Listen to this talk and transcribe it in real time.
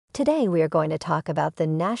Today we are going to talk about the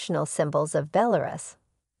national symbols of Belarus.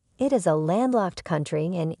 It is a landlocked country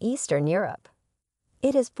in Eastern Europe.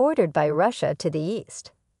 It is bordered by Russia to the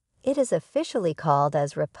east. It is officially called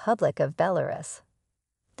as Republic of Belarus.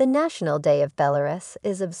 The National Day of Belarus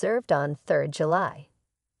is observed on 3rd July.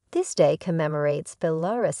 This day commemorates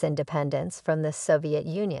Belarus' independence from the Soviet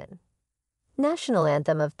Union. National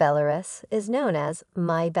anthem of Belarus is known as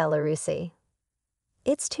My Belarusi.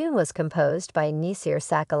 Its tune was composed by Nisir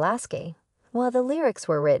Sakalaski, while the lyrics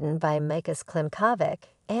were written by Mikis Klimkovic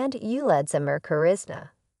and Uladzimir Kurizna.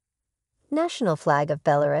 National flag of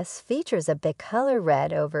Belarus features a bicolor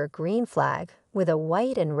red over green flag with a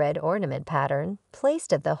white and red ornament pattern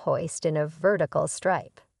placed at the hoist in a vertical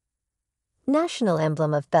stripe. National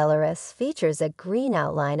emblem of Belarus features a green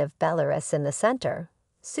outline of Belarus in the center,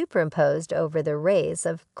 superimposed over the rays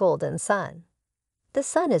of golden sun. The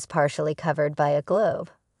sun is partially covered by a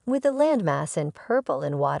globe, with the landmass in purple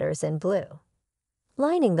and waters in blue.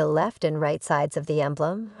 Lining the left and right sides of the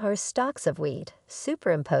emblem are stalks of wheat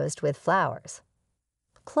superimposed with flowers.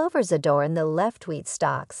 Clovers adorn the left wheat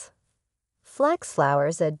stalks. Flax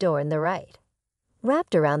flowers adorn the right.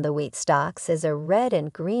 Wrapped around the wheat stalks is a red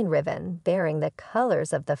and green ribbon bearing the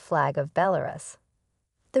colors of the flag of Belarus.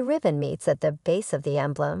 The ribbon meets at the base of the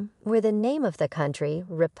emblem, where the name of the country,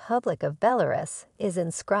 Republic of Belarus, is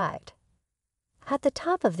inscribed. At the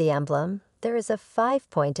top of the emblem, there is a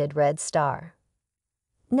 5-pointed red star.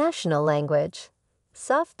 National language.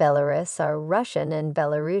 South Belarus are Russian and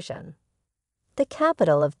Belarusian. The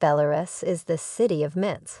capital of Belarus is the city of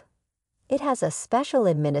Minsk. It has a special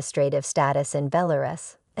administrative status in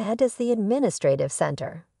Belarus and is the administrative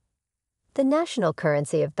center. The national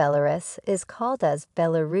currency of Belarus is called as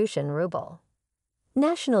Belarusian ruble.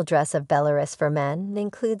 National dress of Belarus for men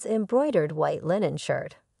includes embroidered white linen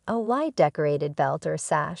shirt, a wide decorated belt or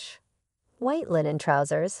sash, white linen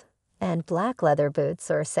trousers, and black leather boots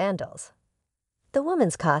or sandals. The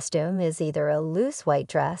woman's costume is either a loose white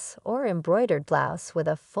dress or embroidered blouse with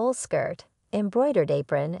a full skirt, embroidered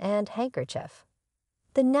apron, and handkerchief.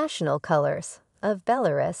 The national colors of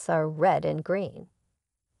Belarus are red and green.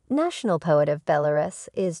 National poet of Belarus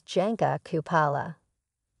is Janka Kupala.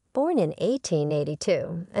 Born in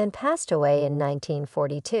 1882 and passed away in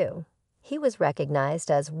 1942, he was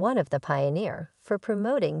recognized as one of the pioneers for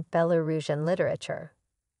promoting Belarusian literature.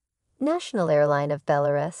 National airline of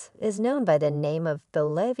Belarus is known by the name of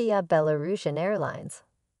Belavia Belarusian Airlines.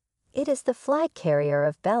 It is the flag carrier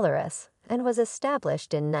of Belarus and was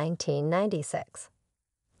established in 1996.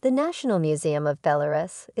 The National Museum of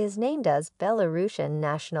Belarus is named as Belarusian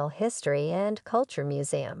National History and Culture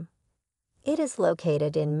Museum. It is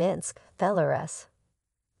located in Minsk, Belarus.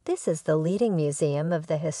 This is the leading museum of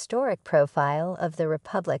the historic profile of the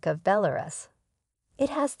Republic of Belarus. It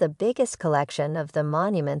has the biggest collection of the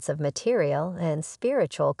monuments of material and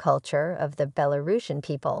spiritual culture of the Belarusian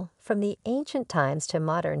people from the ancient times to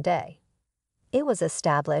modern day. It was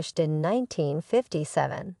established in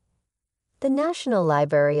 1957. The National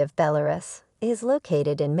Library of Belarus is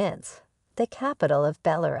located in Minsk, the capital of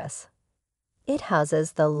Belarus. It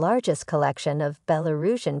houses the largest collection of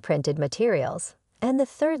Belarusian printed materials and the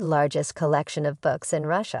third largest collection of books in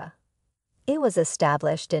Russia. It was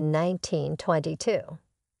established in 1922.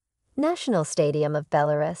 National Stadium of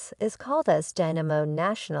Belarus is called as Dynamo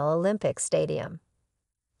National Olympic Stadium.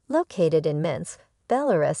 Located in Minsk,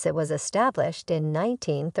 Belarus, it was established in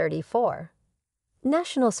 1934.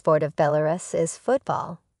 National sport of Belarus is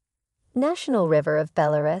football. National river of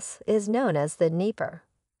Belarus is known as the Dnieper.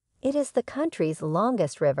 It is the country's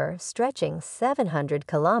longest river, stretching 700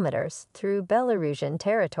 kilometers through Belarusian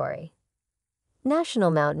territory.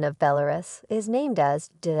 National mountain of Belarus is named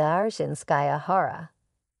as Dzyarzhinskaya Hora.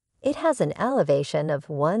 It has an elevation of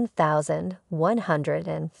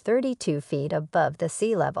 1,132 feet above the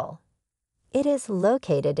sea level. It is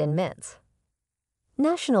located in Minsk.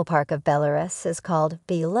 National Park of Belarus is called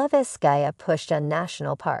Belovetskaya Pushcha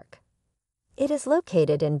National Park. It is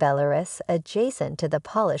located in Belarus adjacent to the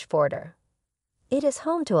Polish border. It is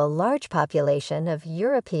home to a large population of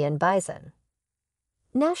European bison.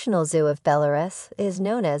 National Zoo of Belarus is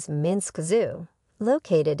known as Minsk Zoo,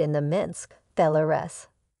 located in the Minsk, Belarus.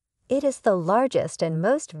 It is the largest and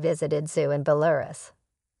most visited zoo in Belarus.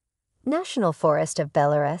 National Forest of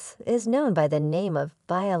Belarus is known by the name of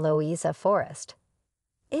Białowieża Forest.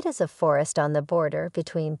 It is a forest on the border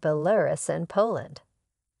between Belarus and Poland.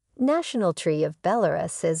 National tree of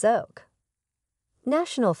Belarus is oak.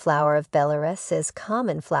 National flower of Belarus is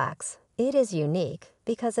common flax. It is unique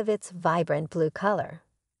because of its vibrant blue color.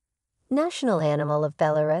 National animal of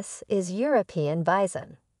Belarus is European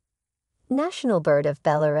bison. National bird of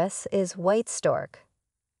Belarus is white stork.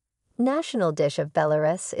 National dish of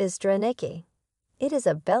Belarus is draniki. It is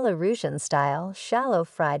a Belarusian-style, shallow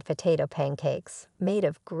fried potato pancakes made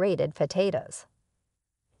of grated potatoes.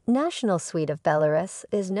 National sweet of Belarus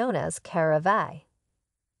is known as karavai.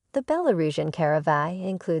 The Belarusian karavai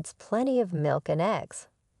includes plenty of milk and eggs.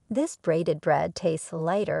 This braided bread tastes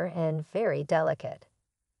lighter and very delicate.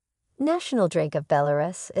 National drink of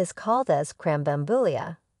Belarus is called as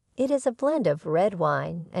krambambulia. It is a blend of red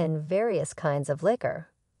wine and various kinds of liquor,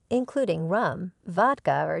 including rum,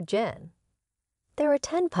 vodka, or gin. There are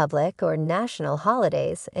 10 public or national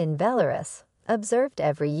holidays in Belarus, observed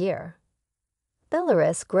every year.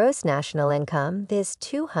 Belarus' gross national income is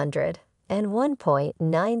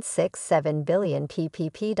 $201.967 billion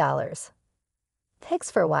PPP dollars.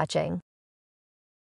 Thanks for watching.